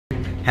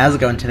How's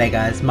it going today,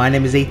 guys? My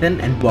name is Ethan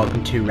and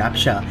welcome to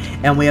Rapture,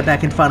 and we are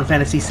back in Final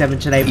Fantasy VII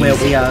today where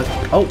we are...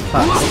 Oh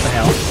fuck, what the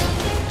hell?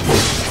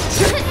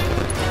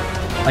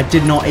 I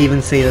did not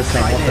even see this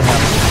thing, what the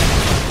hell?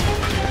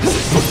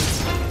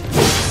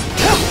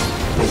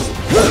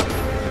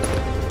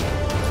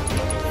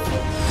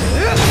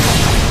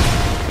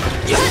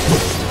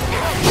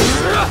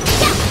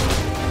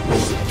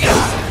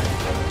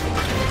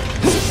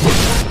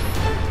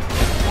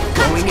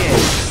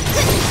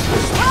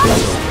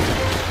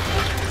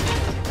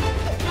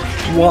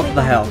 What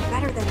the hell?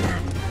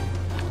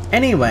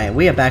 Anyway,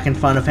 we are back in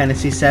Final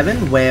Fantasy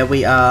VII, where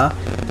we are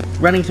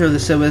running through the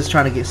sewers,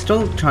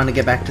 still trying to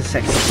get back to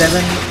Sector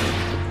 7.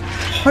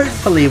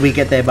 Hopefully we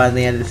get there by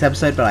the end of this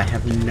episode, but I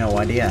have no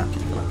idea.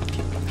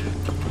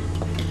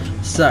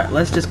 So,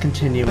 let's just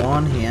continue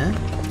on here.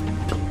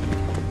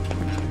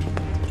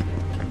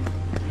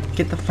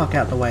 Get the fuck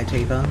out the way,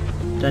 Tifa.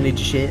 Don't need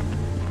your shit.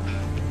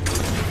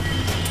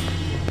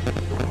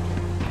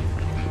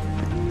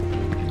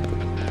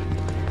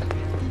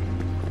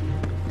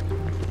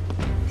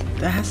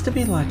 There has to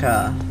be like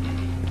a...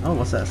 Oh,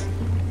 what's this?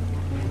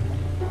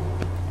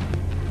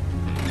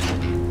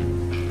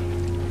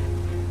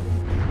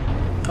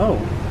 Oh.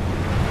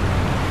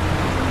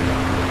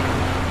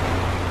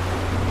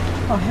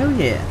 Oh, hell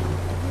yeah.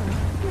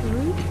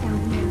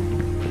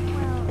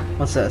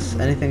 What's this?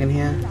 Anything in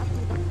here?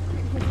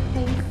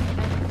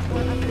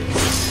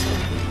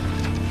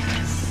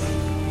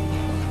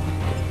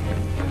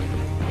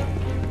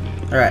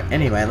 Alright,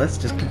 anyway, let's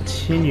just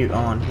continue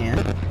on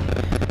here.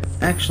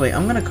 Actually,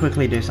 I'm gonna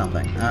quickly do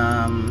something.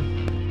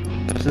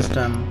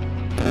 System,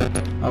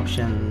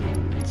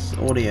 options,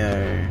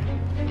 audio.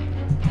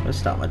 Let's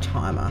start my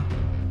timer.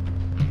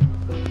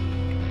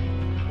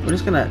 We're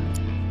just gonna...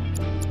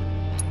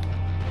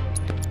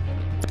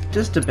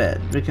 just a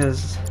bit,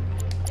 because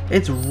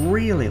it's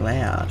really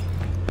loud.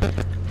 I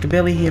can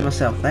barely hear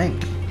myself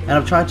think. And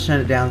I've tried to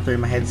turn it down through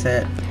my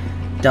headset.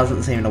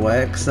 Doesn't seem to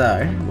work,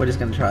 so we're just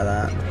gonna try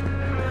that.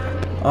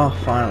 Oh,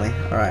 finally.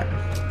 Alright.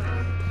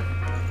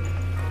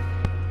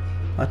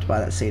 I'll have to buy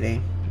that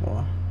CD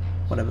or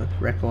whatever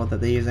record that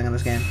they're using in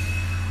this game.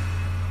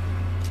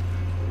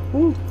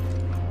 Woo!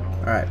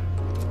 Alright.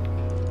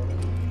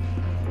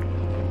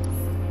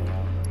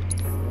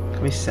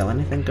 Can we sell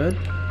anything good?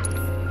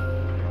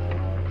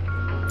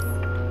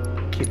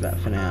 Keep that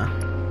for now.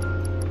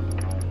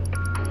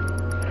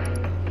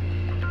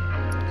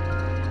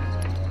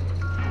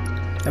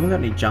 Haven't got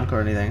any junk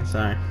or anything,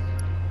 so...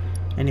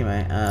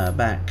 Anyway,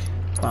 back.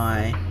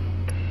 Buy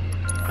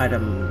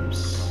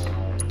items.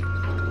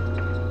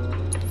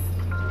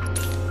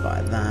 Buy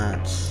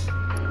that.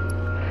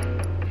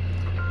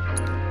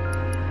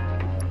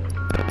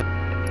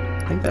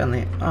 I think they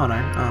only... Oh no,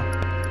 oh.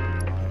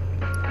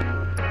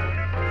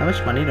 How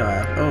much money do I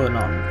have? Oh,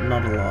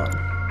 not a lot.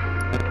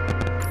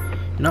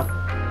 Nope,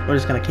 we're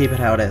just gonna keep it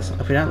how it is.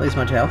 If we don't lose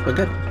much health, we're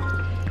good.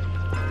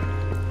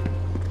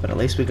 But at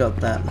least we got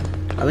that.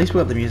 At least we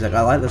got the music.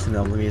 I like listening to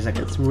all the music,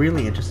 it's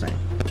really interesting.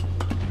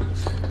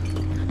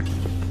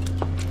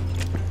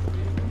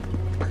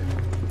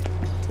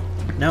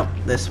 Nope,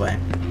 this way.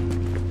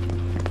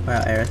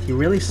 Wow, Aerith, you're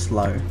really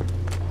slow.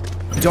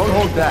 Don't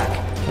hold back.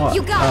 What?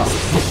 You go. Oh.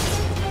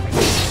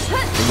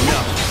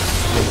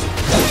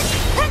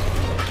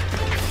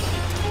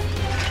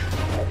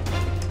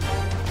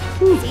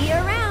 See you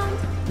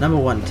around. Number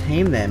one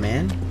team there,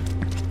 man.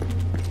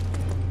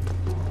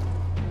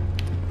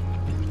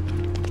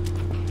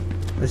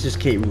 Let's just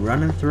keep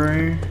running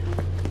through.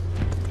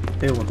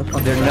 Ew, what the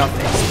fuck? They're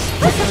nothing.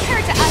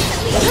 Compared to us,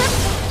 at least.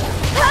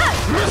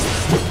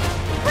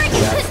 Bring it.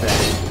 That's that.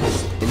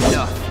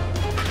 Enough.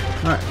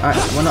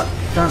 Alright, we're not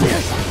done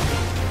yet.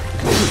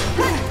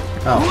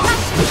 Oh.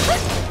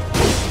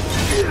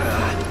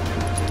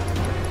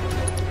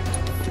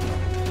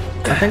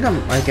 I think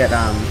I get,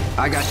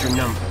 I got your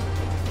number.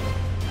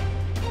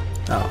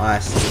 oh,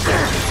 ice.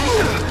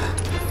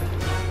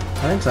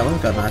 I think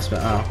someone's got an ice,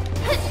 but oh.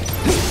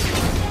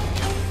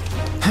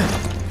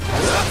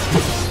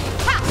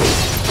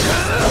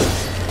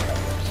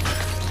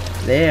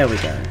 There we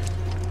go.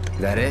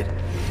 That it?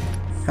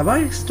 Have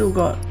I still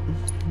got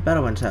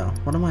Battle Intel?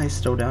 What am I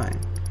still doing?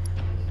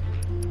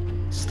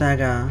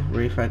 Stagger,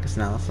 refocus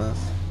analysis.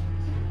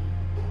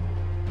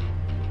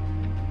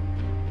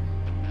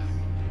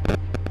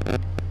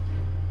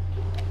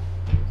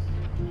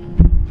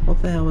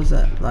 What the hell was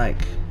that? Like...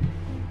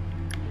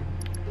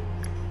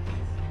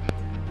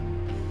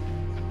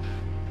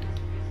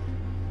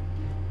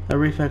 a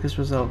refocus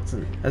results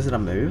in... is it a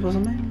move or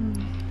something?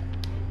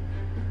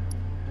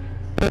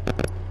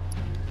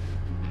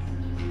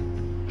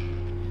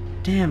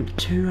 Damn,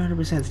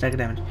 200% stagger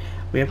damage.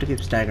 We have to keep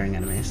staggering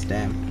enemies,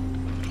 damn.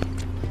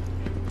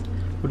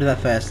 We'll do that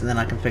first and then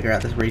I can figure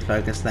out this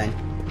refocus thing.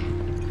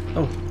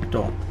 Oh,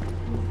 door.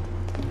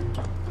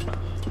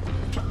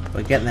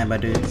 We're getting there, my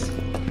dudes.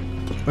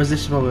 Or is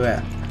this where we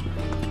were?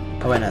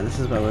 Oh wait, no, this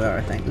is where we were,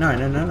 I think. No,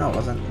 it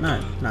wasn't. No,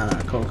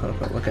 cool,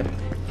 we're good.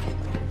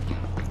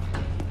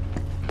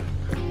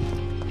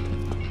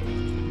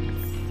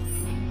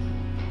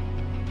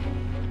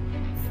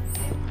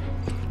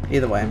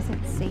 Either way. Is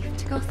it safe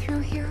to go through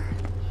here?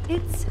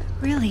 It's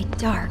really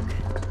dark.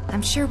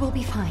 I'm sure we'll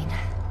be fine.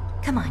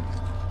 Come on.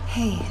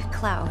 Hey,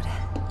 Cloud.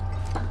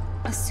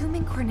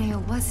 Assuming Corneo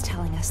was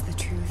telling us the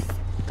truth,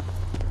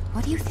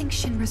 what do you think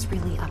Shinra's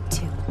really up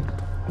to?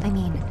 I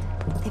mean,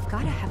 they've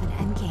gotta have an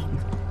endgame.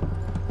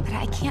 But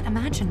I can't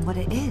imagine what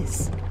it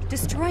is.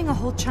 Destroying a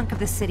whole chunk of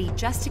the city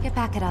just to get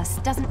back at us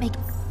doesn't make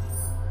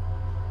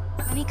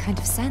any kind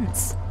of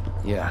sense.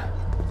 Yeah,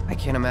 I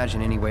can't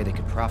imagine any way they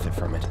could profit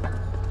from it.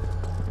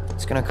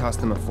 It's gonna cost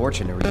them a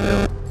fortune to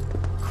rebuild.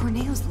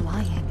 Corneo's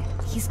lying.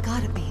 He's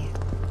gotta be.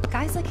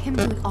 Guys like him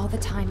do it all the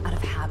time out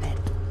of habit.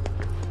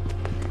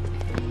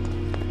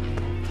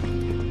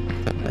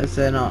 Is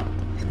there not?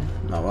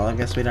 Oh well, I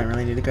guess we don't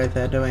really need to go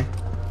there, do we?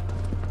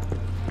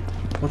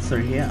 What's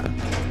through here?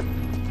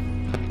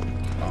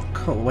 Oh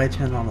cool, we're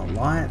turning on the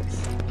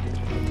lights.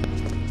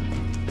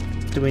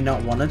 Do we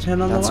not want to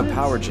turn on the lights? That's a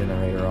power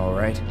generator,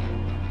 alright.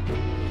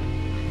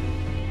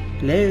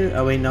 Hello?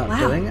 Are we not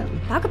Wow, doing it?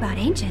 talk about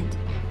ancient.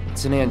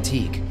 It's an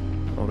antique.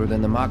 Older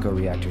than the Mako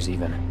reactors,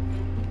 even.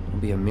 It'll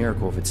be a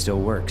miracle if it still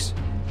works.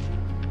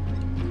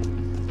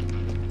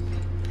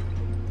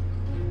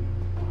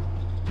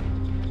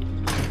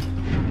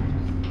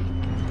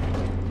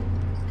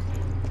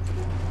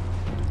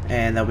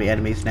 And there'll be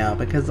enemies now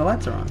because the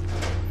lights are on.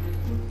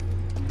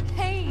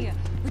 Hey,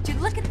 would you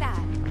look at that?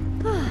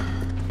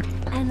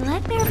 And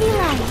let there be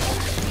light.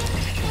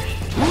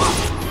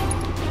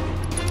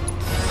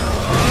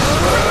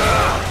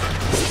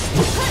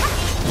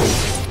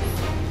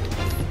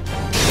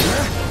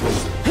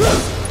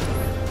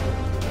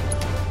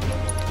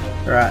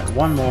 Alright,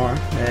 one more.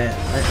 There.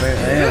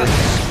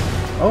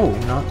 Oh,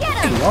 not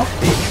too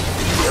lofty.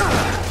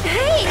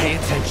 Hey! Pay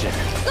attention.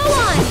 Go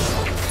on!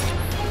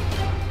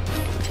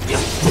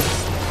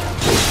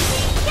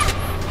 Yeah,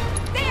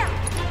 there!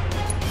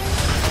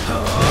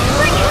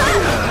 Bring it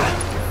up!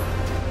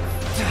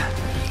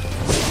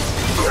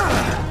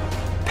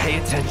 Pay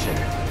attention.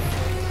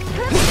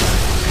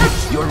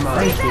 You're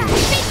mine. Thank you.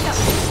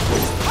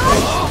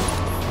 Oh.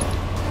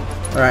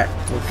 Alright,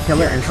 we'll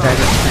kill it instead of...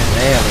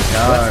 There we go.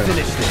 Let's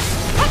finish this.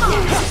 Come on!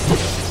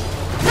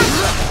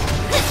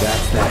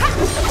 That's that.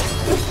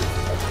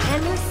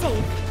 And we're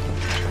safe.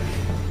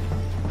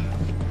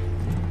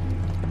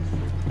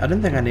 I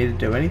didn't think I needed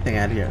to do anything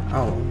out here.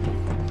 Oh.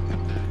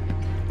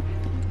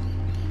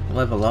 We'll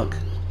have a look.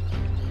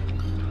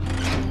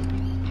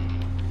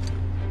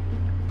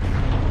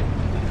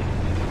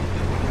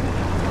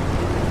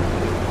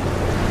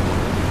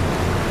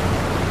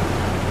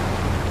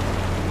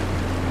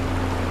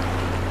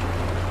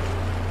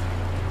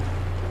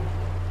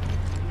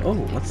 Oh,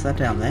 what's that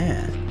down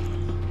there?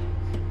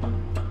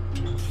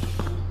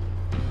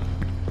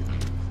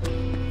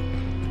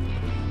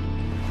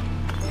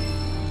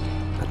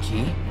 A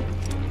key?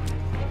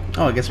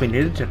 Oh, I guess we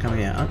needed to come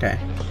here. Okay.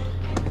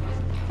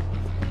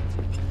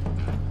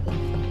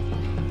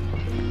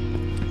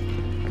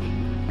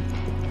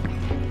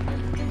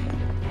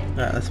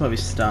 Alright, that's where we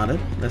started.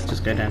 Let's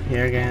just go down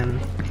here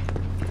again.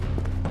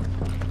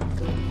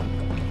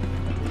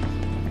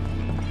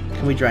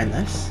 Can we drain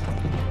this?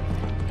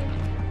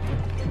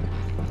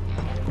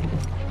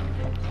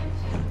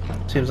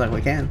 Seems like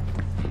we can.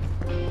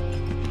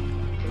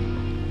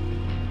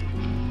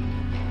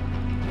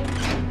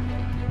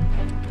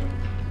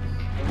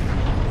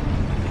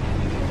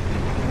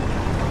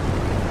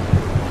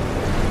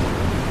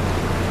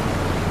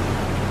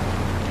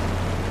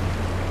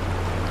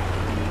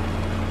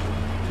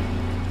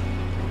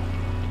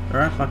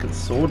 Alright, fucking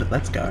sword it,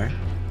 let's go.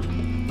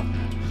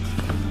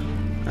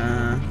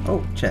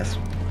 Oh, chest.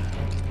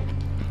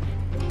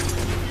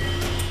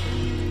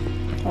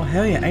 Oh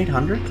hell yeah,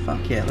 800?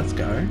 Fuck yeah, let's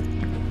go.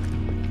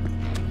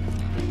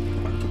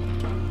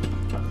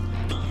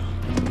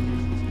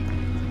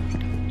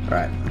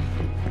 Alright,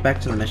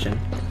 back to the mission.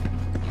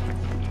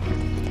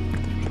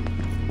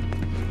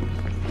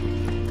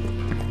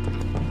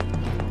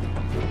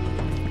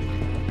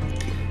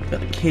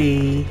 Got a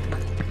key.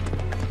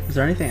 Is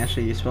there anything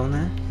actually useful in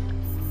there?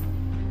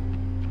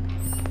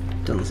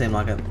 Doesn't seem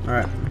like it.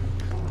 Alright.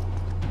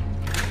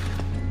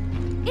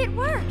 It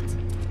worked!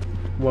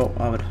 Well,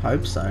 I would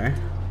hope so.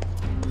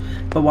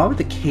 But why would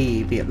the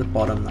key be at the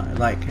bottom though?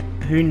 Like,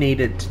 who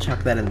needed to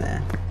chuck that in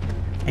there?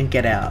 And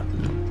get out?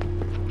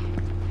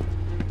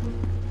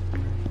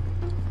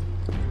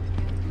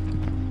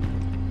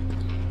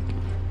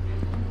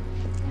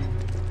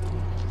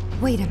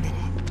 Wait a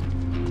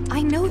minute.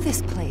 I know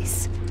this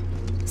place.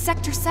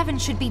 Sector 7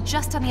 should be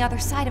just on the other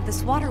side of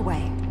this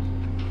waterway.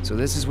 So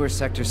this is where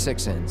Sector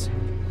 6 ends.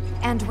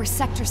 And where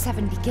Sector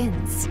 7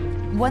 begins.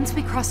 Once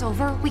we cross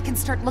over, we can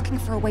start looking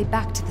for a way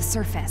back to the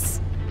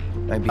surface.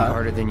 Might be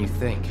harder than you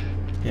think.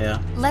 Yeah.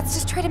 Let's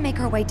just try to make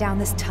our way down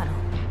this tunnel.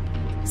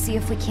 See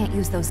if we can't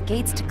use those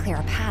gates to clear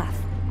a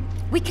path.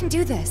 We can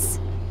do this.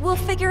 We'll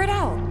figure it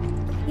out.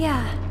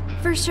 Yeah,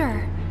 for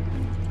sure.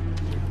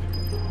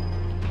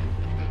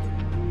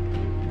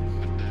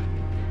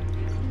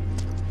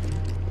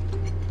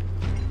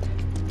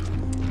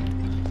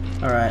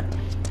 Alright.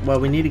 Well,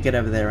 we need to get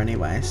over there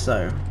anyway,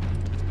 so...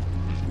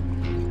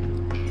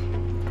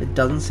 It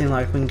doesn't seem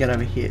like we can get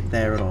over here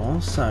there at all,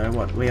 so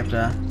what we have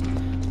to...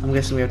 I'm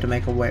guessing we have to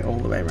make our way all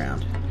the way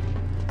around.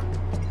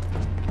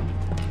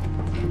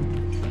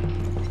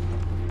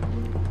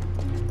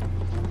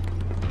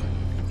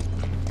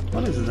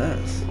 What is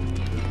this?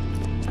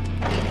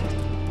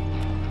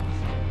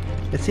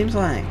 It seems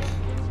like...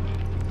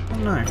 Oh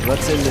no.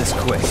 Let's end this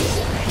quick.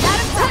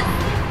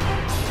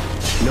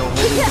 No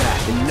holding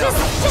back.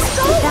 Enough. Just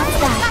go. That's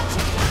that.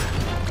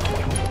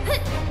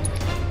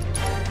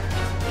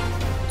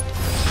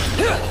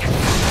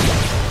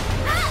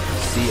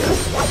 See ya.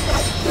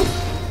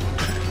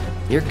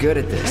 You're good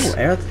at this. Oh,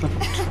 Aerith's level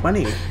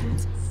 20.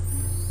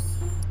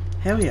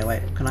 Hell yeah,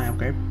 wait, can I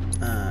upgrade?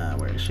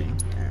 Where is she?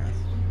 Aerith.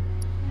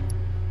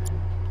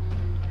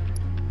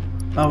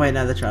 Oh wait,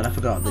 no, that's right, I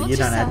forgot that you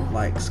don't add,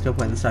 like, skill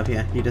points and stuff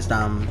here. You just,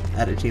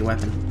 add it to your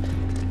weapon.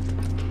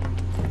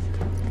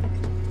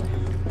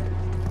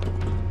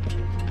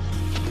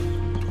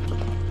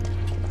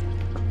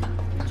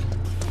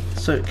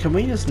 So, can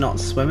we just not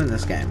swim in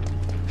this game?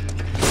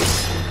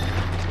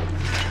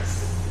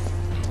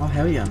 Oh,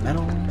 hell yeah,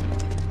 metal.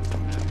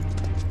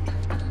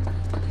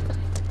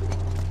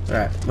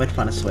 Alright, wait to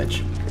find a switch.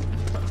 You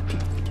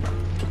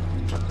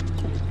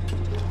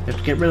have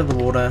to get rid of the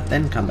water,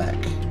 then come back.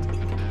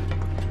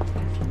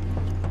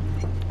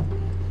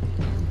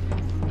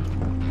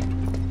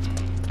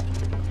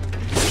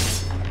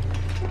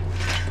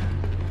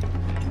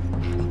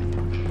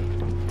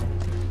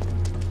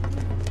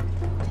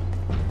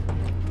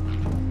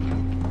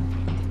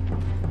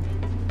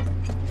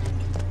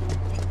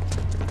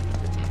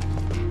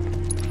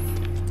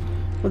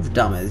 What's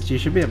dumb is you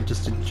should be able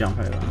just to jump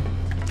over.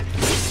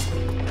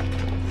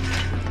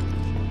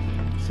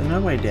 So no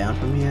way down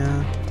from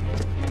here.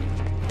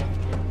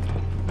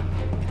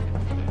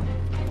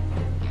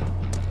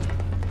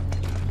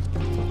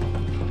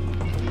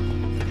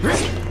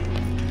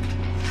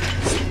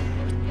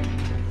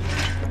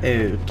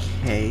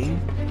 Okay.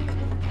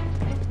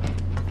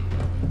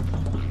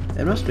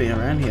 It must be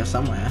around here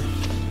somewhere.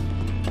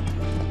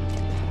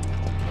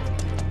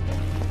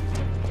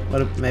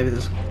 What if maybe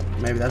this...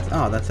 Maybe that's...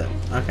 Oh, that's it.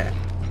 Okay.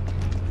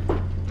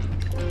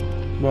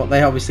 Well,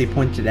 they obviously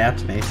pointed out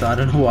to me, so I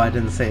don't know why I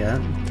didn't see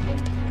it.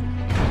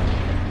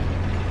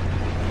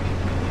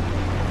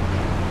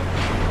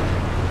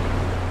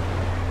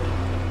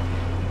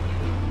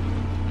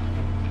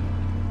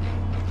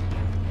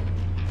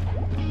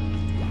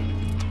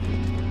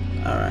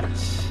 Alright.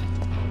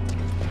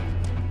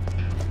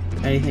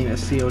 Anything to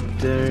see or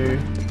do?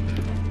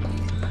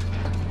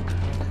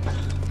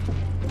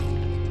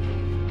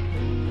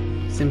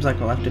 Seems like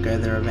we'll have to go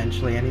there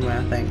eventually anyway,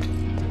 I think.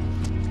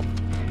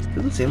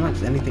 Doesn't seem like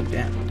there's anything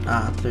down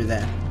through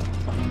there.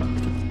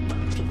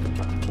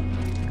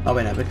 Oh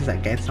wait, no, because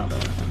that gate's not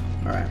open.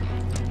 Alright.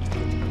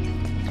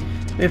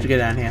 We have to go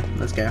down here.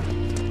 Let's go.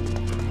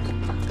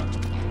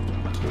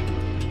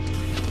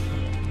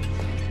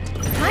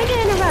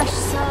 Kinda in a rush,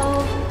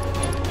 so...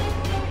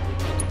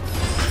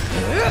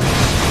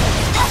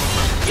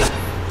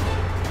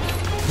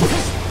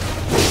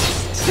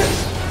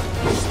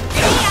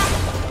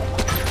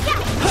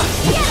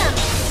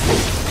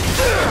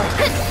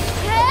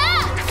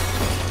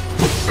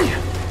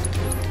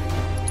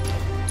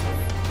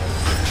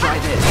 Try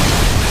this.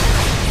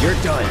 You're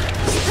done.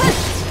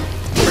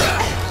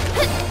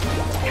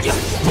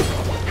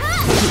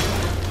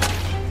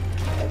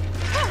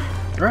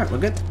 Alright, we're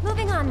good.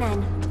 Moving on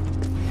then.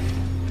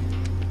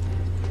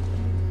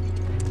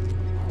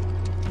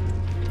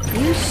 Are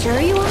you sure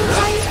you want to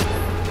fight?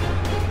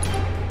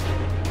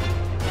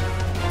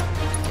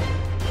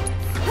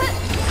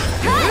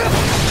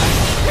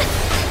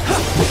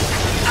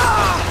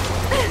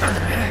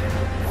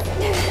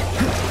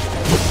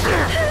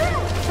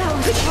 That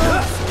was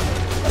close.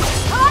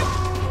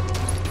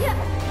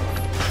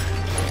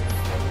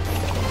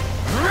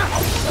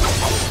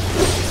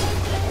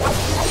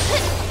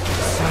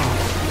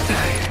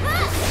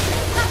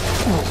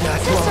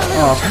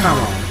 Oh, come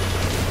on.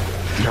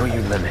 Know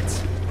your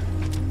limits.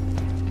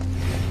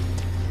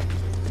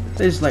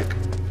 They just, like,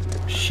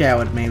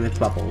 showered me with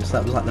bubbles.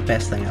 That was, like, the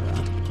best thing ever.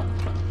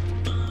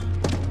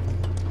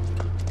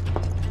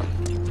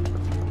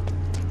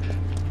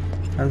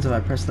 What happens if I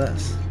press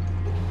this?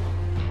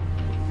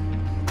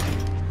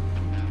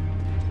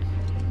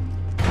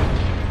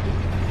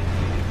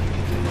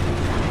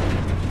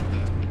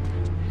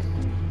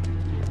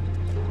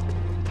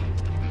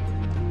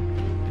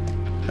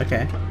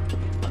 Okay.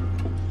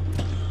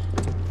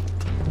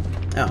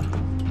 Oh.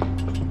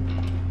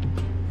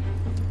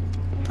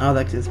 Oh,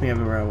 that gets me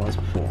over where I was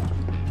before.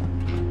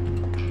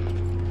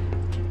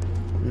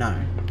 No.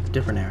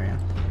 Different area.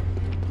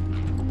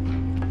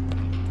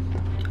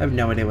 I have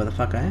no idea where the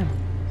fuck I am.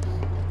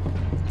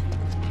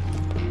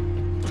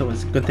 It's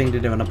always a good thing to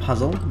do in a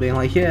puzzle. Being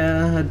like,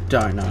 yeah, I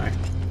don't know.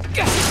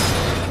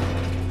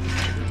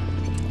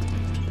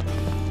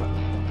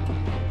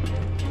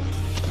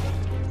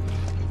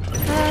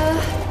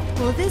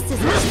 Well, this isn't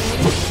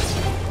good.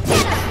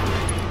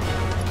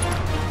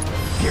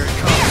 Here it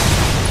comes.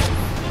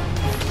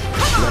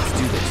 Let's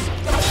do this.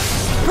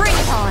 Bring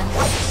it on!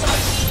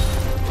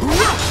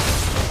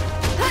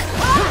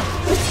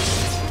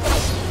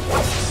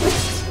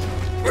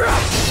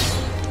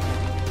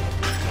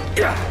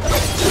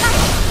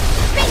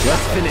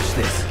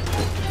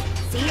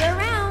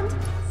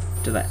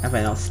 Have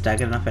I not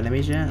staggered enough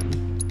enemies yet?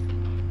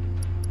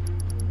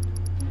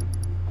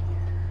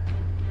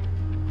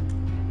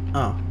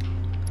 Oh.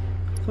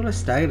 I thought I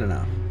staggered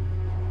enough.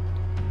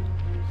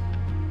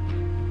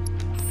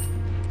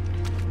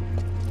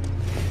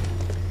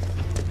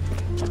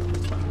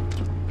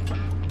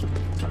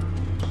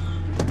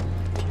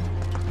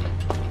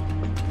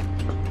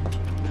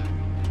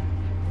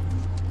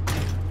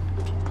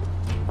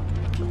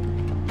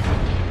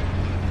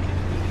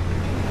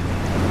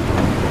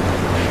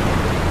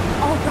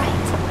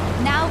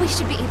 We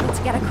should be able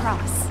to get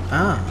across.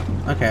 Ah,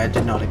 okay, I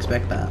did not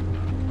expect that.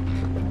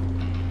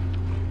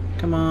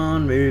 Come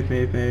on, move,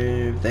 move,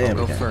 move. There we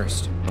go. I'll go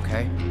first,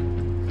 okay?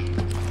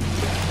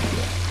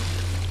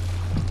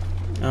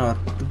 Oh,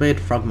 the weird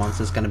frog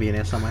monster's gonna be in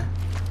here somewhere.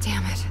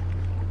 Damn it.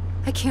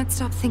 I can't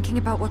stop thinking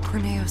about what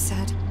Corneo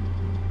said.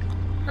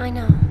 I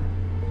know.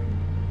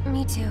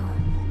 Me too.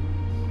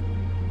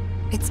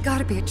 It's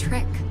gotta be a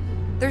trick.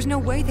 There's no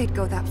way they'd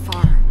go that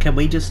far. Can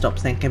we just stop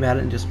thinking about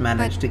it and just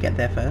manage to get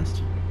there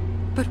first?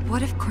 But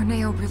what if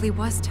Corneo really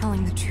was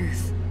telling the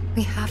truth?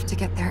 We have to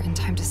get there in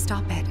time to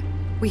stop it.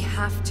 We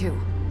have to.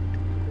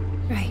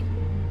 Right.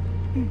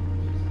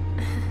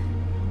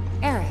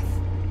 Aerith,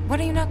 what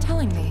are you not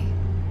telling me?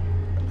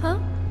 Huh?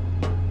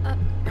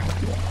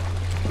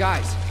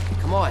 Guys,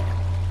 come on.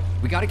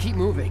 We gotta keep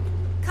moving.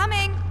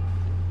 Coming!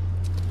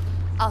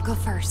 I'll go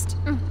first.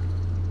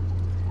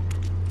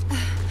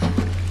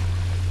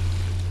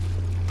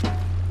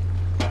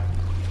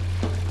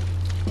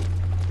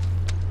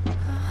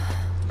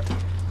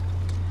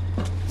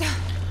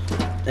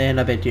 And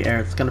I bet you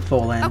Aerith's gonna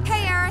fall in.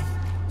 Okay, Aerith,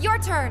 your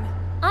turn.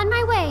 On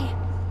my way.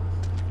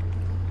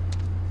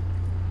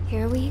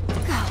 Here we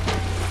go.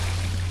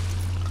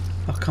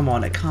 Oh, come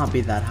on, it can't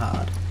be that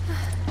hard.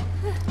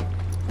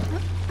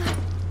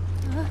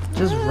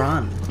 Just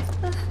run.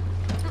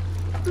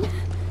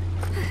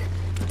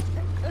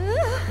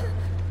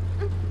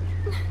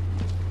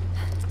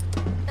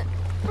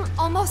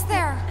 Almost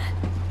there.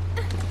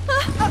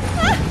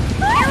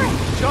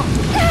 Jump!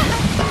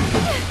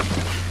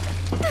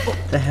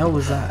 The hell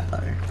was that, though?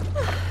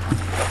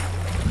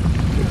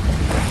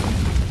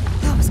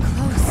 That was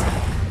close.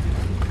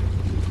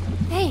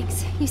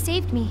 Thanks, you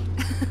saved me.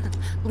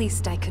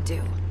 Least I could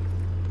do.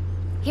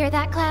 Hear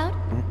that, Cloud?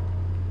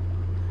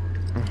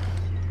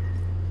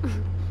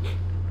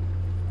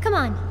 Come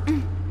on.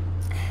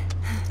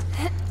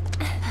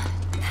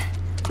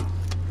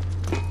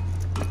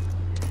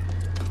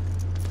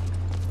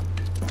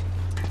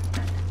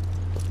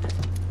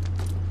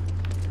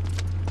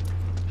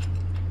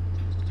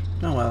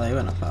 Oh well, they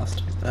went up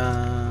fast.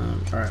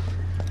 Alright.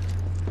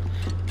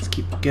 Let's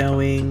keep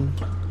going.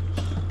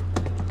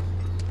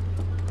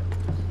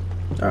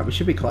 Alright, we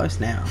should be close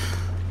now.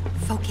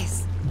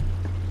 Focus.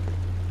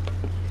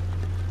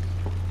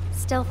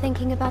 Still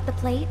thinking about the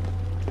plate?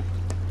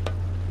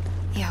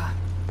 Yeah.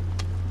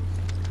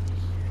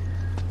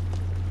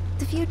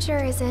 The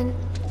future isn't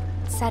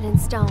set in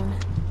stone.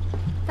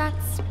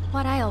 That's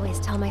what I always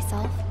tell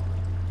myself.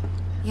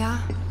 Yeah?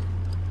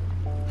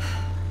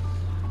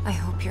 I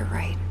hope you're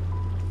right.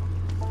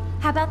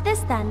 How about this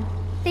then?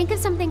 Think of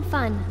something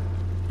fun.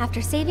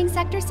 After saving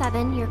Sector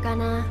 7, you're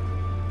gonna...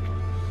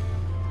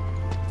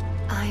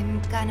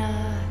 I'm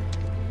gonna...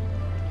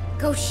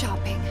 go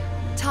shopping.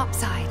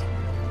 Topside.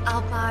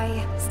 I'll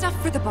buy stuff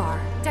for the bar.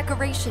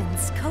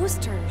 Decorations,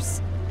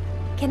 coasters.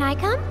 Can I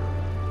come?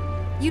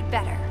 You'd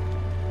better.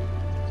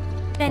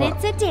 Then What?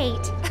 it's a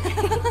date.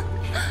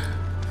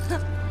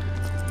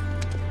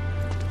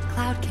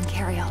 Cloud can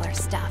carry all our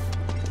stuff.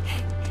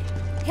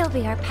 He'll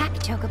be our pack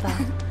chocobo.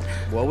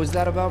 What was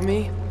that about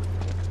me?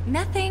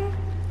 Nothing.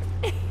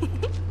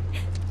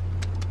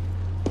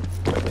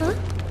 Huh?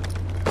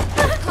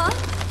 Huh?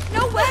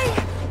 No way!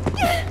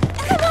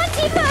 Come on,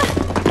 Tifa!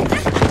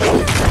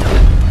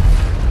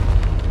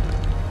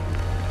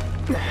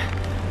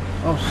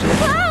 Oh shit.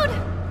 Cloud!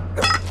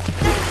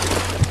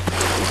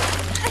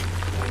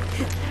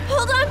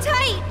 Hold on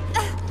tight!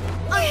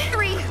 On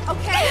three,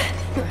 okay?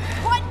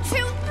 1,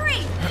 2,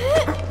 3!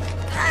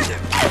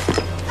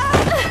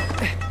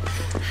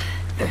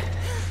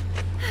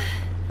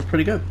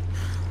 Pretty good.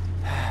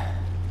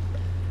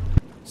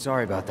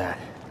 Sorry about that.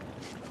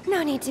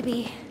 No need to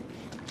be.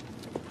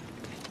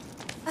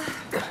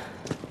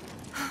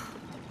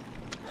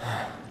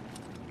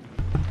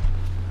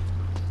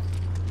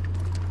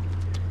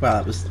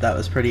 Wow, that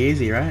was pretty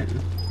easy, right?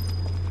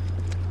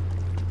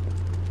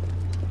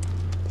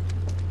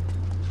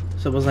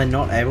 So was I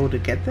not able to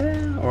get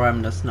there, or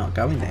I'm just not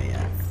going there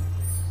yet?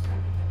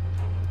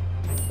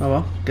 Oh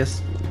well,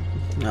 guess.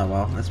 Oh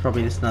well, that's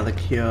probably just another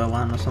cure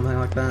one or something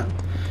like that.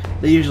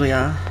 They usually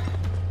are.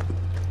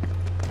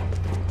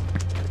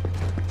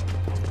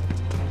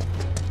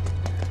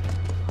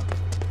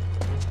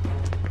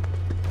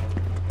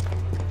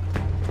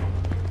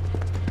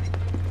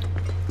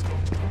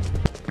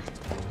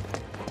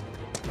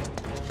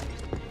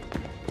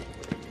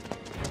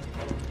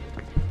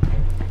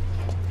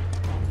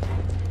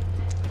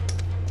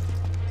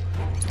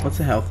 What's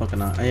the health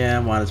looking at? Yeah,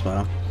 might as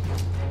well.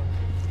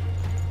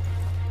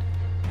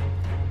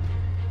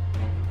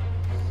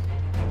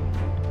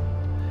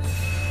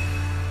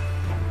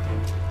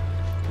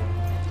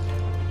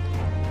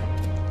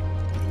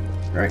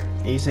 Right,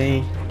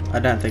 easy. I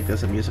don't think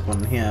there's a music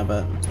one in here,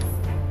 but...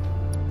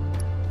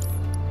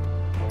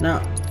 No.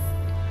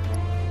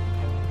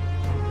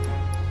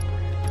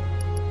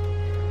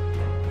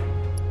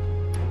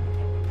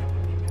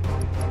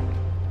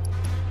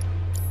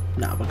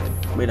 No, we're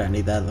good. We don't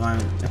need that at the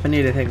moment. If we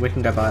need anything, we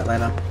can go buy it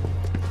later.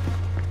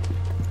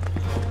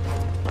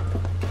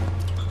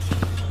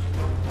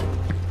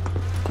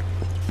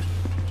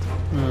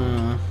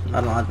 I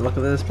don't like the look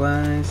of this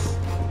place.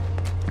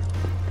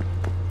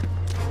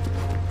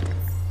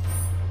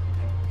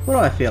 What do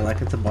I feel like?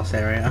 It's a boss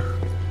area.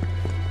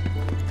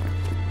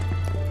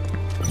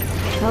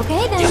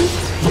 Okay then.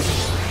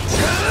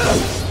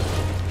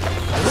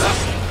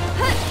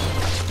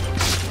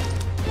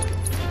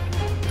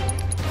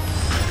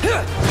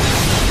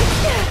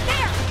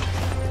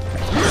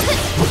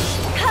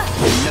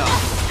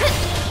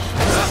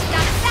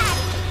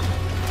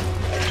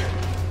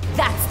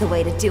 That's the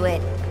way to do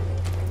it.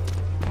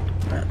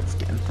 Right, let's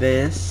get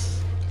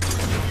this.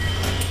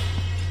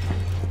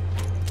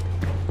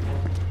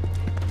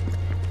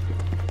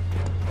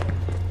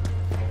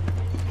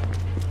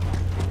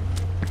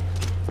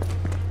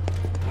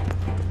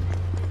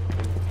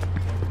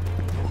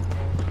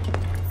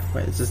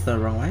 Wait, is this the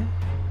wrong way?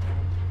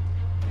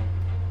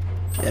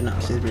 Yeah, no,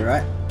 it seems to be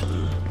right.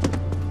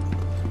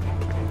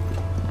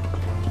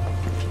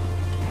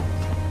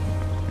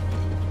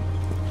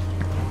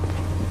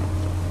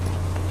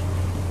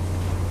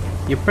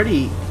 You're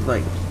pretty,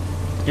 like,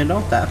 you're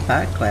not that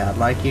fat, Cloud.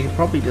 Like, you could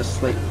probably just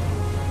slip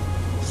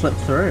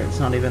through. It's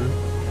not even...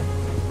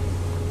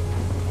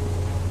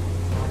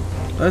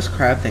 Those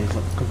crab things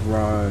look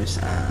gross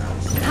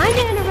ass.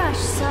 Kinda in a rush,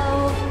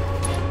 so...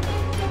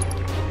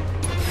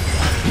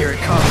 Here it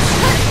comes.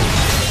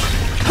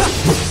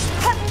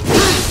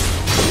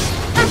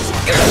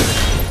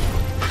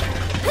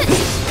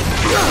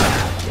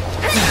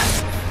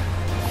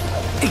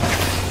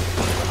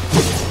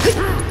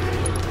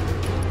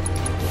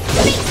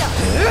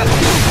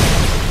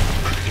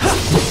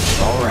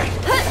 All right.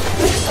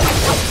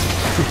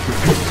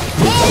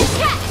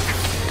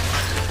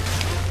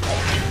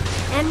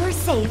 And we're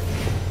safe.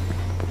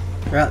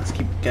 Right, let's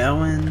keep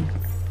going.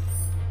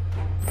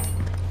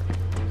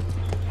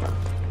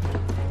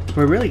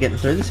 We're really getting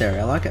through this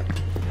area, I like it.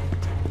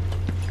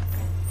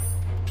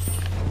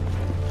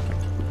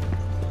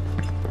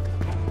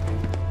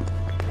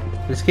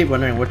 I just keep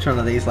wondering which one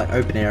of these like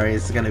open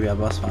areas is going to be our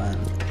boss fight.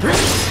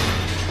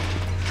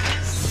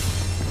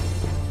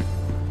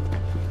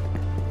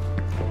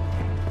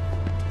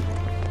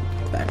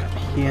 Back up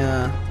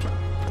here.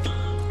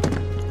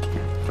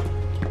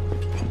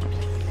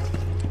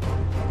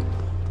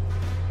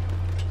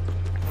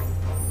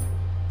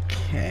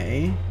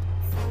 Okay.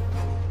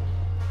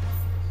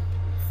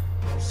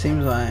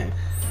 Seems like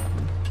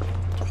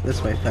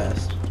this way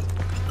first.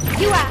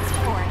 You asked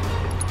for it.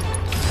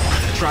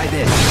 Try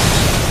this.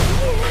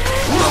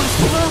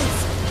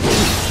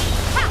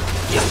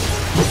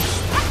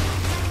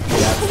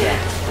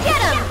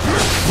 Get him!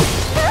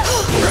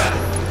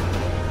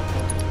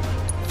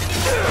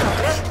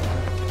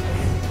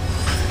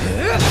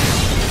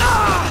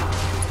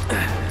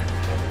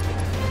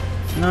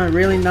 No,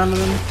 really, none of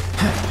them?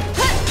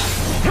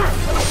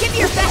 Give me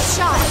your best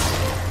shot!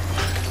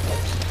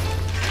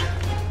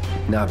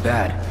 Not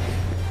bad.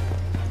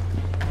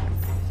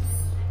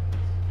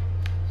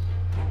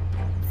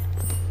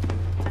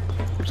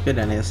 Let's go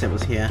down here, see what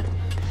was here.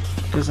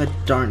 Because I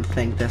don't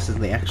think this is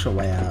the actual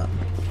way out.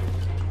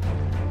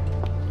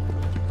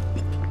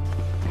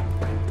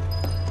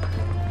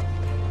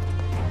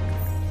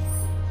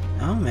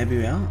 Oh, maybe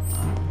we are.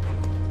 Oh.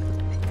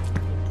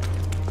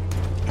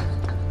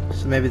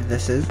 So maybe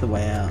this is the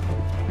way out.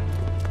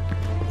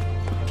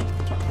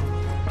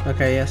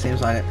 Okay, yeah,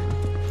 seems like it.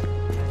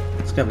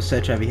 Let's go have a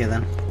search over here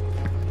then.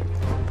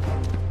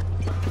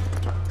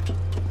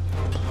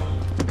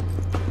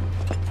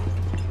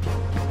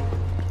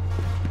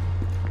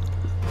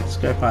 Let's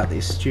go fight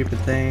these stupid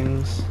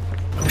things.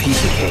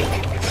 Piece of cake.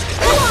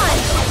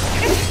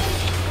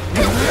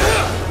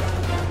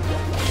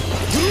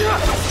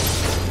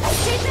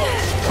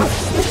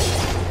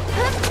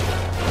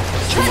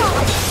 Come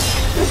on!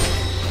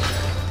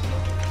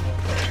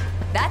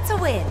 That's a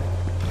win.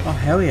 Oh,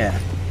 hell yeah.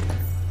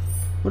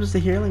 What does the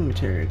healing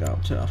material go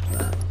up to after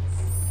that?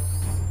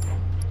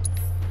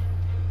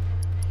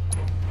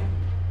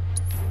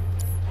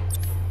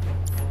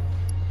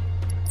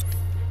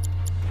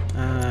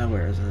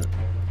 Where is it?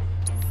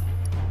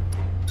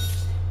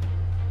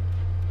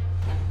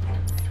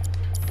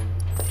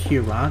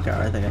 Kiraga,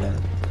 I think it is.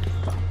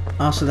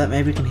 Oh, so that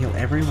maybe can heal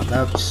everyone?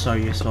 That would be so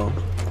useful.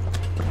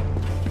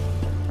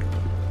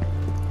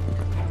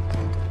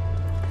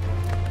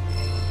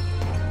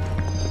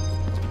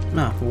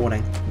 No,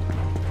 warning.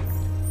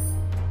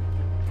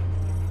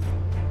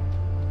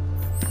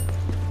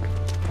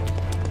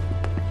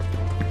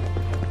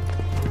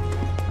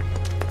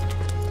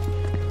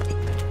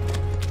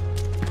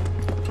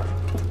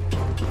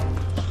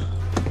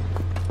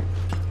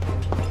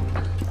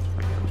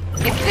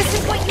 If this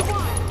is what you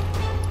want!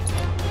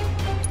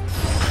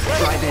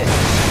 Try this.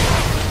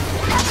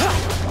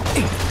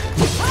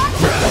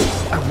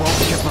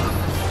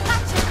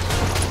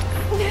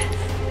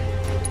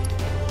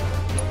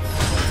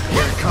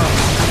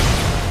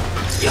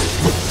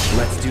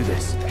 do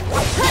this.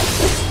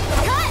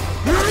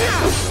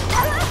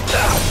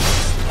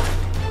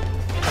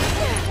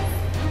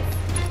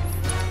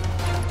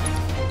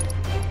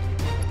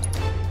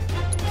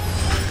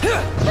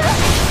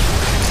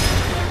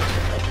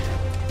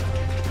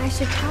 I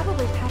should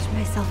probably patch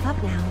myself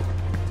up now.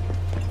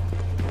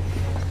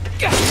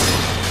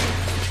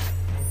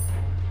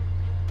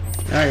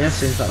 Alright, yeah,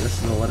 seems like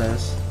this is all it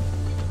is.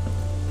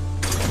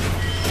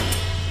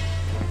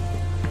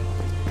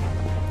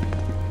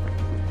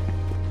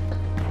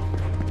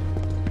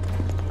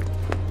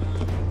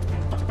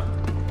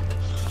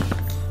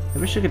 I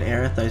wish I could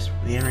air out those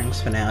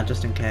earrings for now,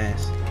 just in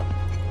case.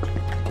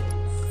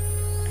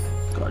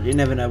 God, you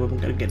never know when we're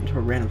gonna get into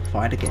a random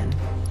fight again.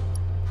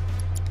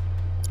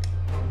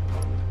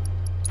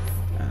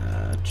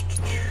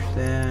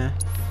 There.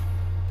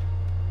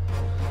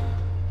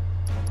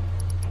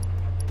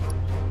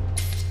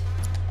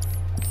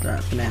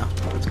 Right, for now,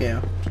 let's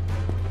go.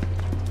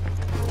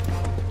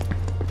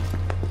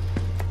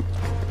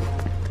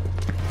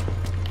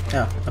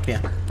 Oh, up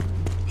here.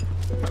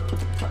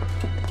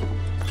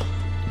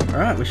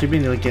 Alright, we should be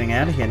nearly getting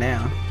out of here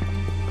now.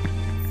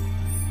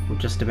 Well,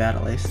 just about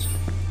at least.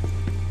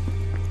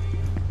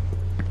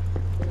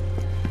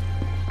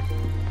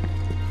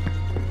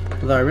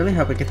 Although I really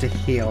hope I get to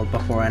heal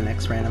before our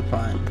next random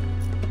fight.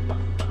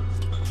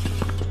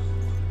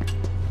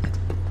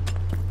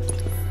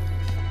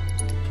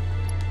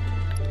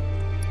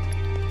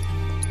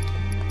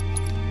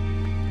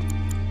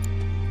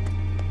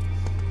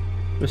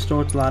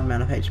 Restored large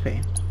amount of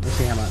HP. Let's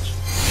see how much.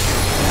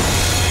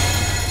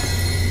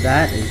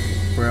 That is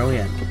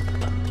brilliant.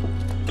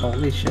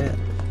 Holy shit.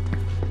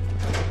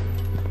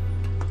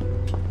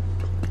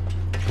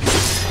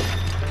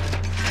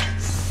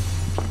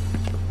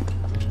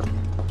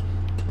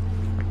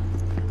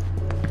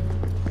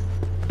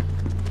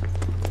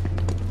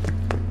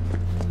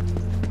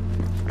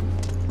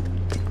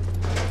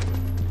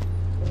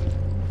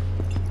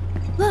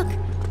 Look,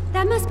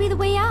 that must be the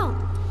way out.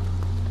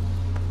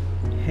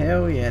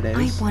 Hell yeah, it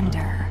is. I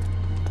wonder.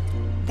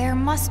 There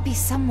must be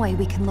some way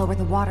we can lower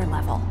the water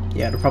level.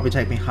 Yeah, it'll probably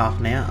take me half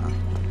an hour.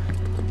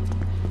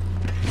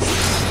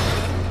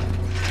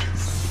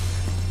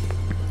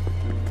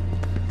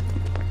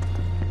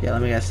 Yeah,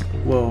 let me guess.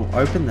 We'll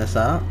open this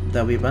up.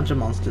 There'll be a bunch of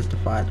monsters to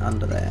fight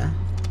under there.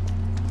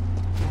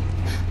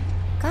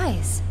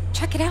 Guys,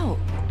 check it out.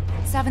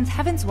 Seventh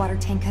Heaven's water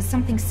tank has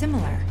something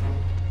similar.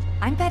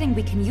 I'm betting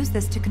we can use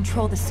this to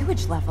control the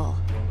sewage level.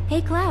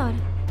 Hey, Cloud.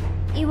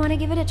 You want to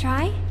give it a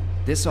try?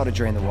 This ought to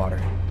drain the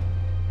water.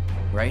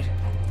 Right?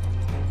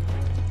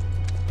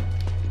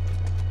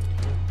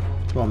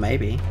 Well,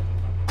 maybe.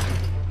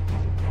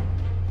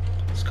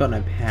 It's got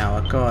no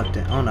power. God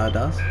damn. Oh no, it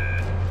does.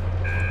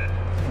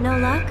 No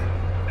luck?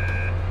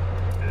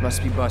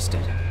 Must be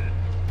busted.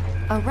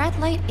 A red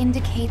light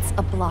indicates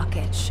a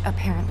blockage,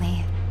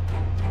 apparently.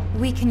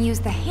 We can use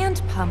the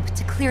hand pump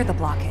to clear the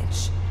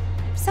blockage.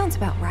 Sounds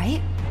about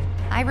right.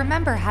 I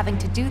remember having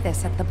to do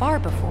this at the bar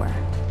before.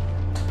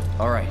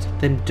 Alright.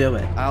 Then do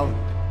it.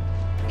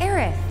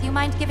 Aerith, you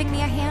mind giving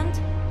me a hand?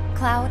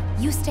 Cloud,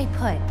 you stay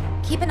put.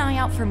 Keep an eye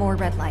out for more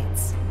red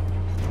lights.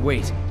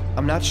 Wait,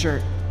 I'm not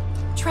sure.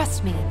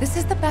 Trust me, this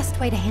is the best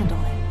way to handle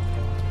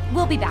it.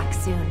 We'll be back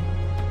soon.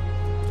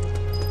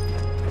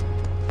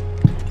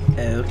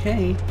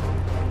 Okay.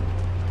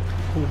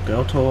 Cool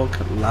girl talk.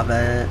 Love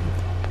it.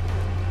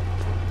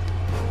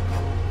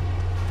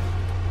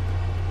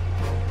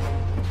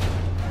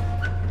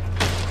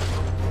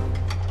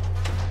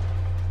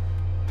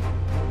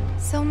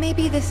 So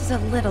maybe this is a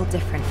little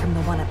different from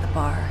the one at the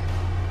bar.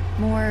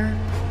 More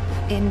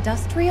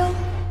industrial?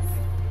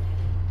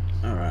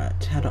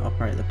 Alright, how to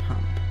operate the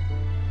pump.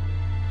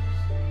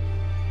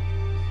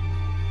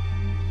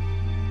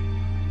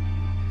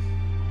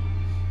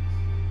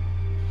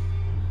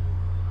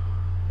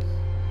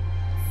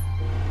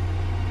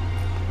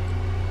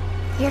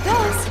 Here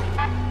goes.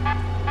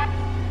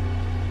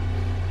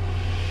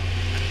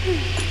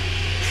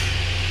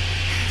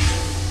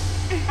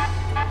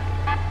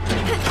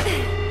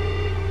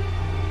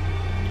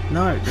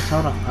 No, just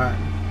hold on. Alright.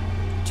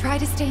 Try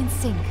to stay in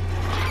sync.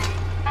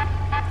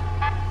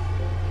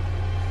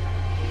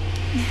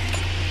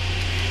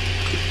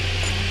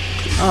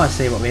 Oh, I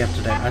see what we have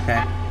to do.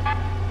 Okay.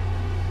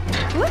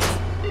 Whoops.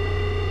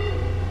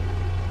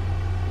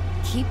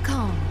 Keep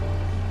calm.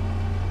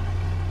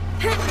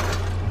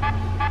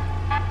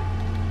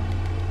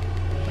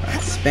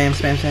 Spam,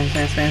 spam, spam,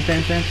 spam, spam,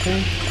 spam, spam,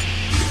 spam.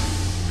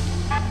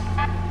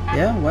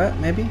 Yeah, what?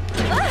 Maybe?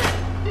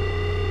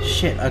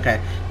 Shit, okay.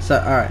 So,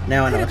 alright,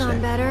 now I know Could have what to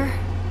gone do. better.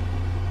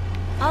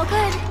 All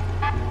good.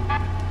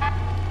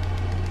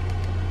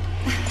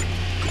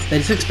 They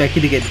just expect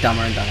you to get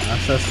dumber and dumber,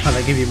 so that's why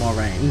they give you more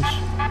range.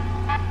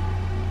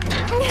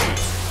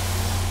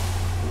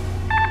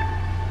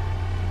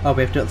 Oh,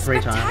 we have to do it 3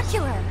 times.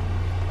 Spectacular!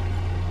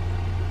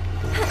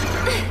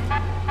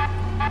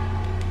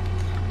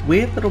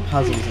 Weird little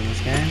puzzles in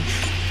this game.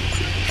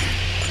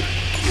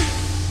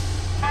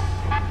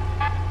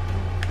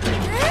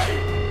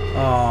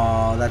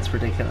 Oh, that's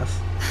ridiculous.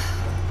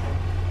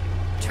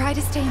 Try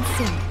to stay in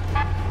sync.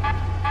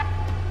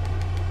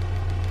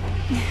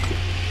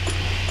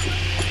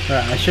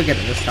 Alright, I should get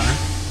it this time.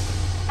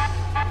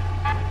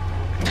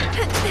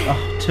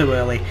 Oh, too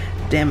early.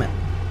 Damn it.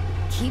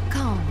 Keep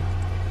calm.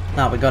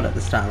 No, we got it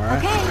this time, alright?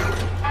 Okay.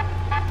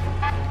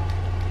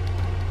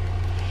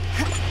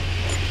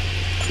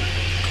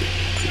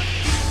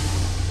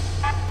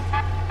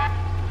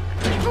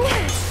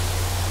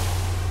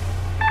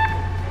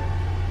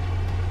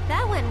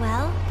 That went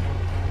well.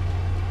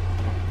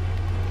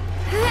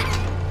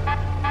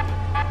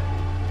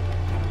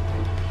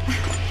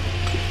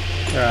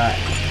 Alright.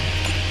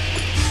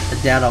 I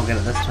doubt I'll get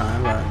it this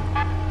time, but...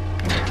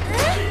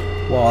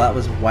 Whoa, that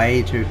was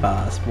way too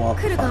fast. What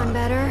the Could have gone fuck?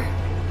 better.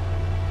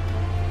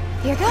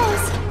 Here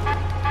goes.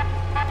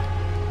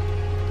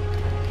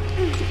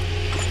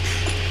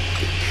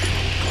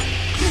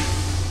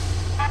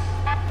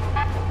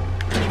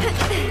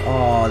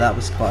 Oh, that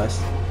was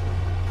close.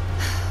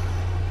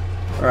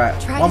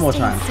 Alright, Try one to more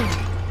stay in time. sync.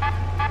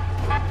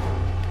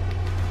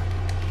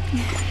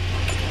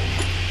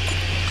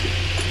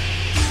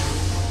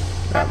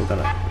 Alright, we got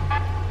it.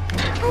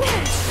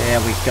 There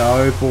we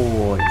go,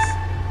 boys.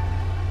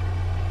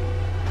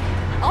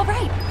 All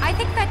right, I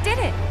think that did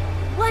it.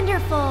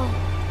 Wonderful.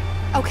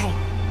 Okay,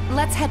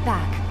 let's head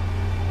back.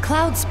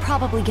 Cloud's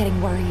probably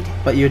getting worried.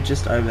 But you're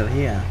just over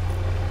here.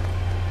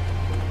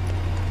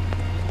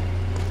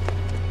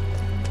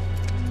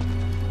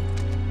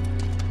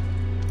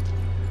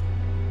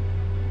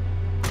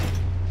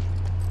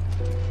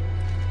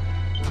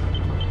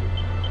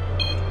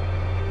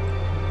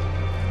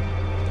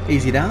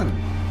 Easy done.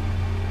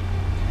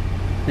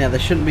 Now there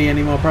shouldn't be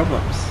any more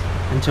problems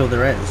until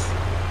there is.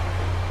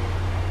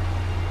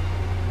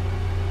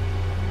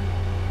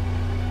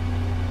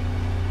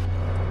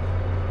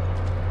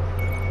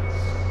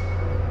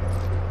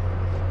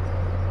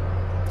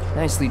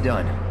 Nicely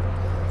done.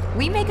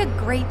 We make a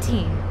great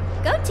team.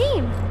 Go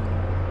team.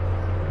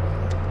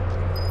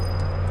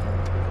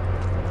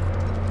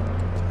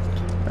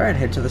 Alright,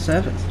 head to the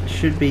surface.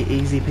 Should be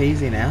easy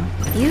peasy now.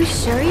 You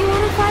sure you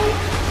want to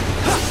fight?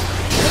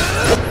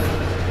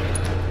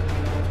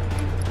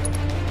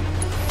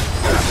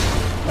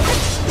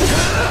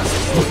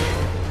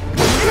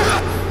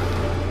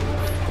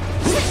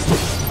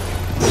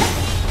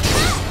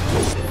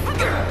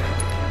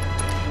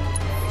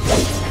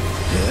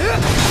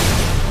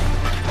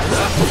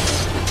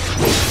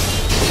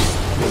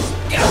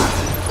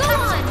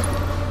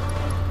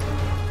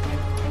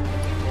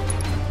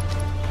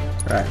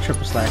 Alright,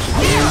 triple slash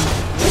again.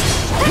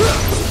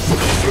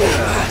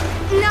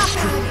 Not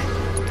good.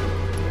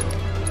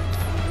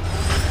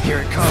 Here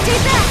it comes. Stay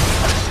back.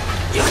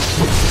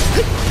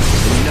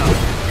 Enough.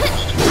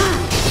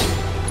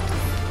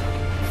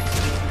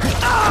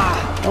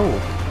 Oh.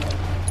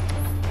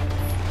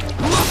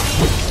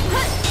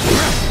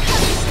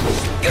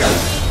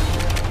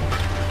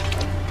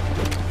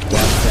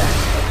 That's that.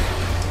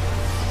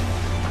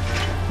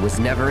 Was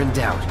never in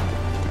doubt.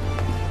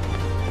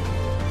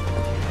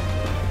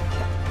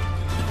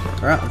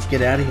 Alright, let's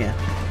get out of here.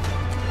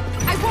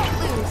 I won't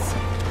lose.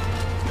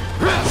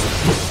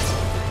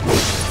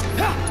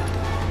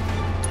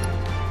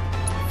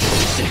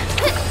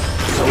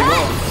 So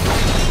long.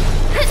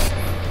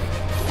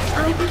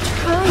 I'm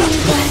trying,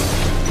 but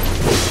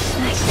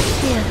I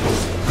can't.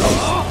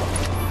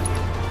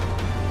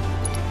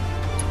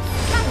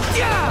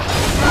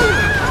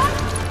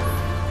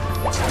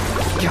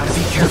 Gotta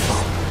be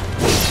careful.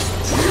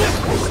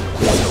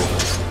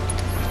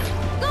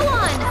 Go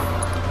on.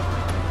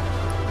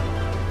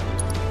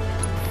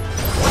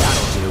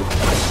 That'll do.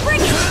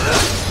 Bring it.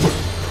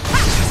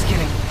 Just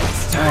kidding.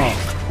 Oh,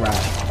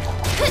 crap.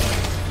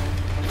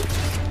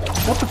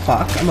 What the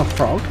fuck? I'm a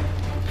frog?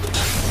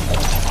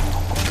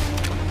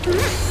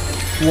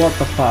 What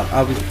the fuck?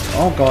 I was...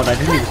 Oh god, I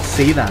didn't even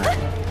see that.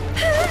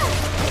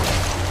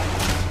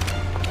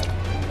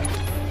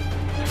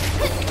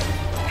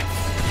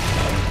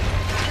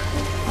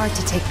 Hard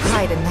to take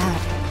pride in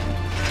that.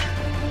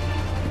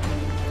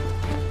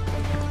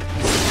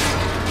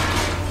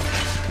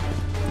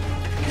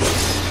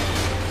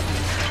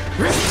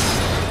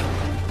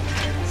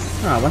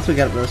 Oh, once we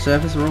get up to the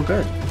surface, we're all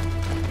good.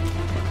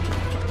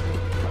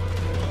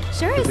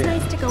 Sure is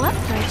nice to go up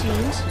for a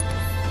change.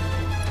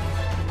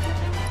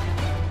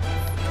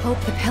 Hope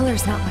the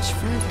pillar's not much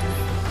further.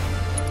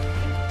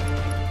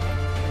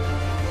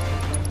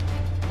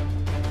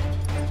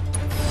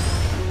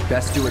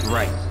 Best do it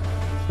right.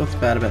 What's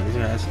bad about these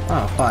guys?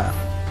 Oh, fire.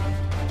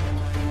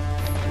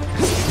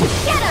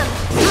 Get him.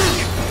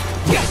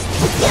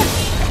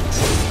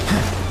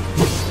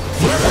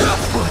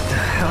 What the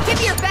hell? Give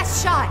me your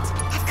best shot.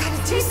 I've got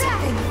to do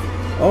something.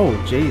 Oh,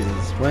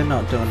 Jesus. We're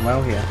not doing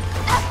well here.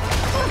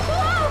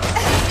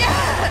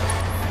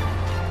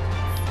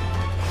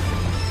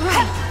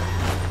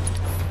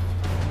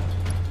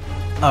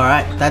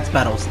 Alright, that's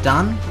battle's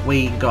done.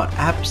 We got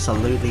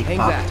absolutely Hang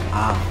fucked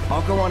back. up.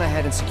 I'll go on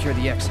ahead and secure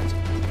the exit.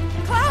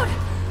 Cloud!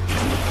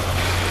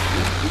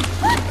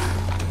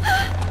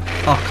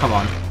 Oh, come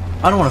on.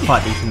 I don't want to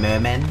fight these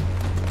mermen.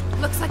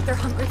 Looks like they're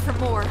hungry for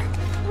more.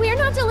 We're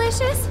not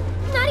delicious.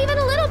 Not even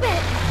a little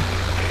bit.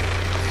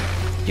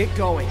 Get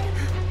going.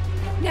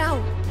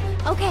 No.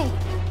 Okay.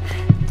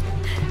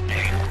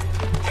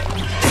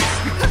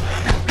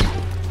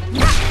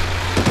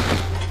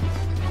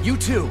 You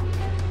too.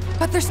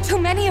 But there's too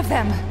many of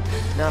them.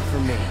 Not for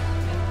me.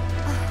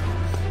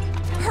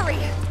 Hurry.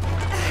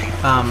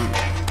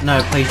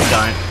 No, please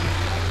don't.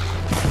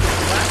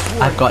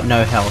 I've got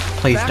no health.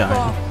 Please Back don't.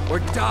 off or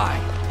die.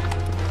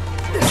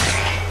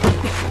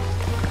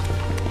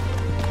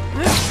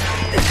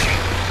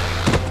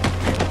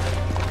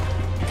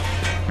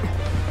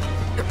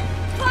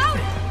 Cloud!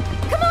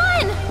 Come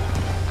on!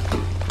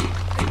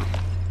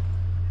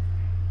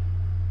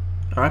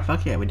 Alright,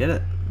 fuck yeah, we did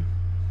it.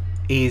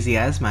 Easy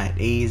as, mate.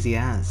 Easy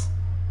as.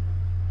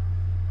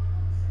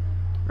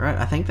 Right,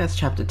 I think that's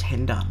chapter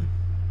 10 done.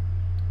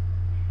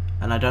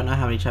 And I don't know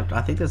how many chapters.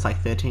 I think there's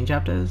like 13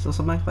 chapters or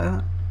something like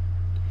that.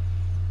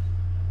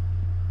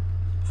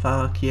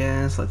 Fuck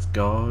yes, let's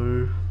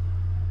go.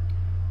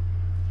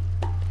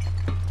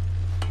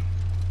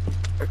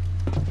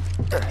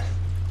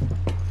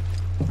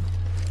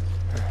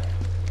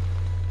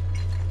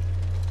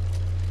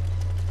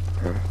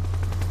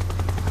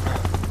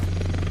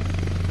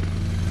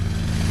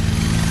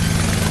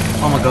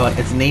 Oh my god,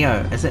 it's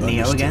Neo. Is it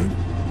Neo again?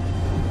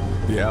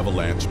 The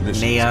avalanche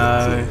mission Neo.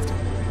 has been approved.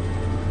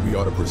 We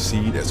ought to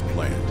proceed as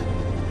planned.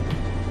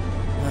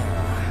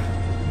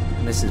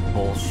 This is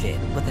bullshit.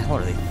 What the hell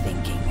are they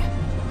thinking?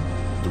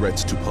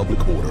 Threats to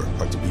public order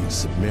are to be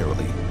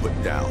summarily put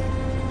down.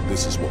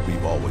 This is what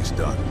we've always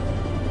done.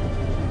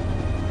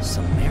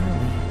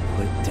 Summarily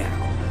put down.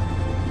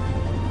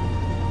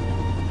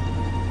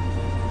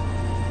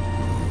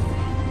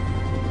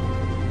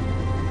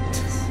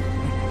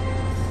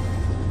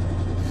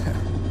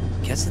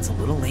 Guess it's a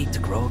little late to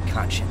grow a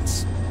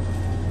conscience.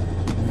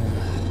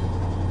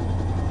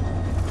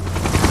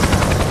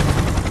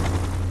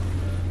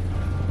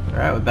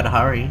 Alright, we better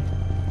hurry.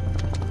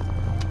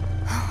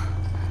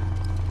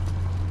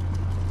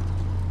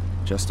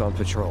 Just on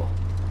patrol.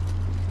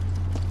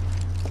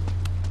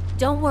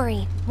 Don't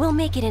worry. We'll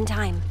make it in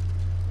time.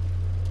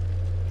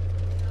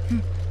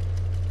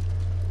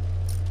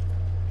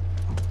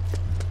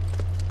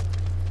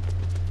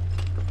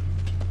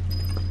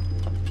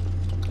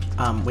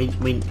 We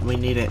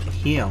need to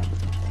heal.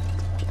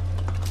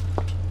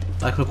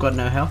 Like, we've got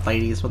no health,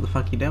 ladies. What the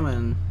fuck you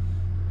doing?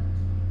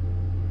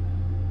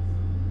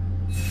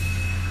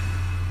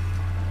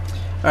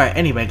 Alright,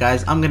 anyway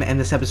guys, I'm going to end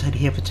this episode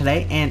here for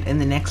today, and in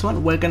the next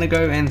one, we're going to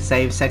go and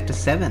save Sector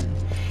 7.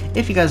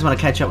 If you guys want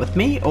to catch up with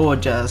me, or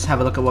just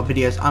have a look at what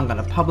videos I'm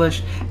going to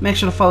publish, make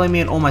sure to follow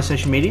me on all my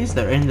social medias.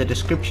 They're in the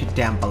description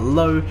down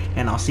below,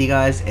 and I'll see you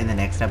guys in the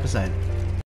next episode.